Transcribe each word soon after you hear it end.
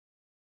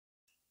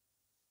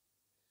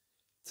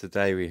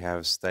Today we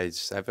have stage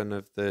 7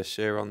 of the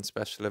Chiron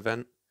special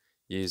event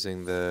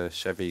using the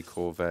Chevy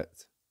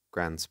Corvette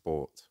Grand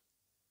Sport.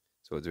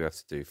 So what do we have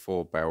to do?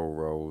 4 barrel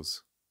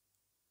rolls,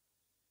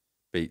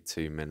 beat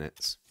 2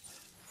 minutes,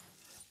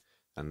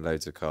 and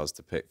loads of cars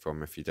to pick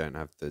from if you don't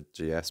have the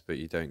GS, but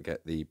you don't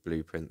get the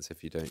blueprints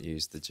if you don't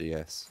use the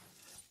GS.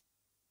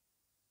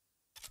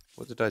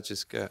 What did I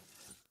just get?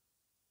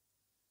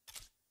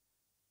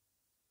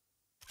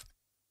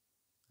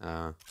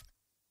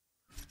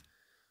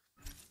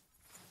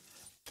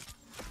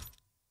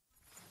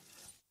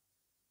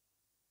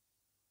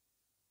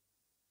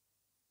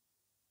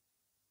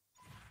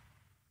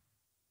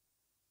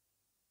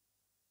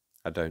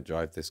 I don't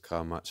drive this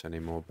car much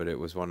anymore, but it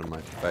was one of my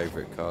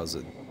favourite cars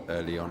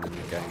early on in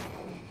the game.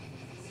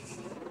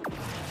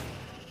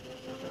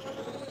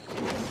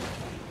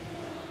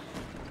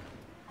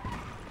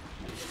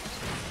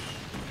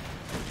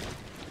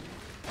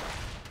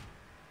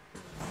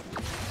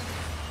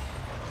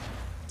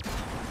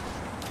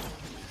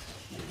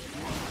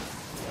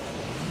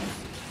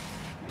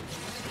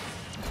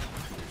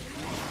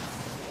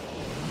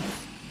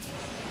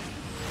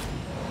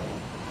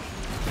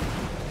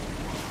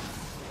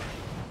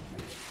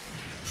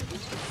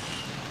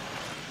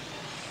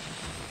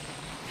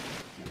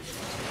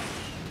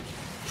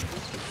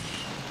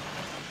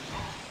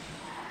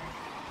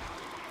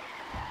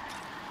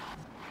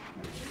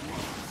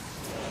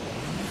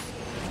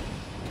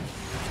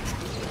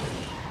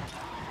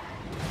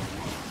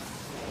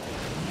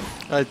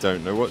 I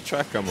don't know what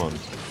track I'm on.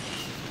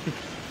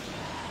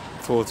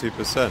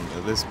 40%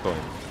 at this point.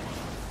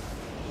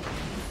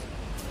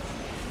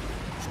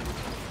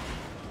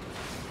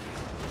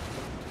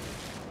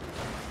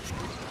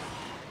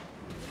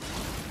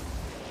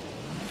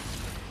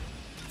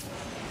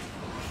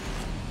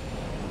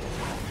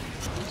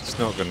 It's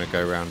not going to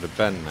go round a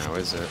bend now,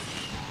 is it?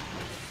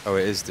 Oh,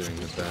 it is doing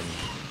the bend.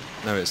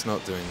 No, it's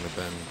not doing the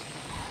bend.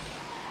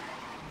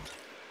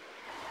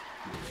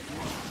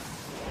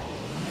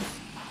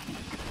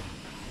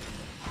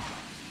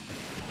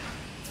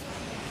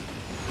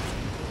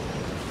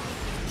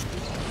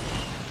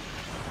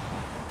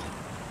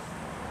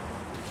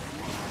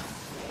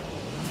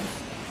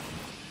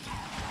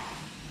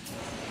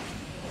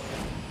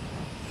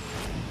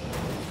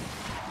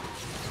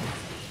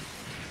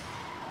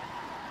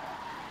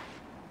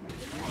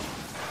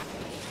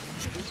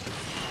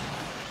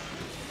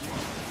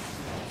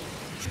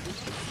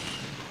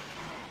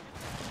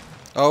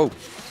 Oh!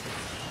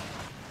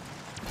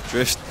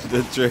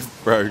 The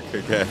drift broke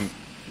again.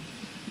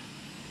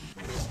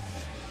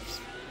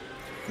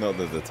 Not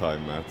that the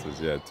time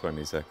matters, yeah,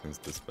 20 seconds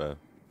to spare.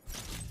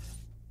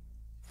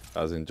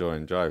 I was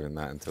enjoying driving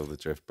that until the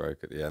drift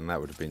broke at the end. That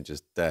would have been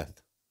just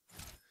death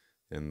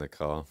in the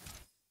car.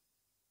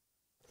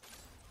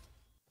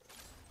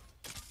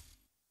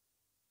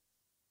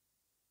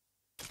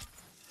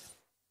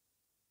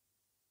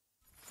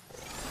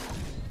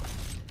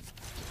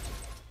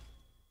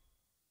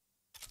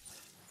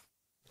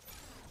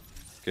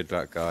 Good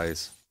luck,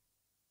 guys.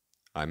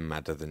 I'm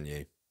madder than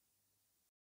you.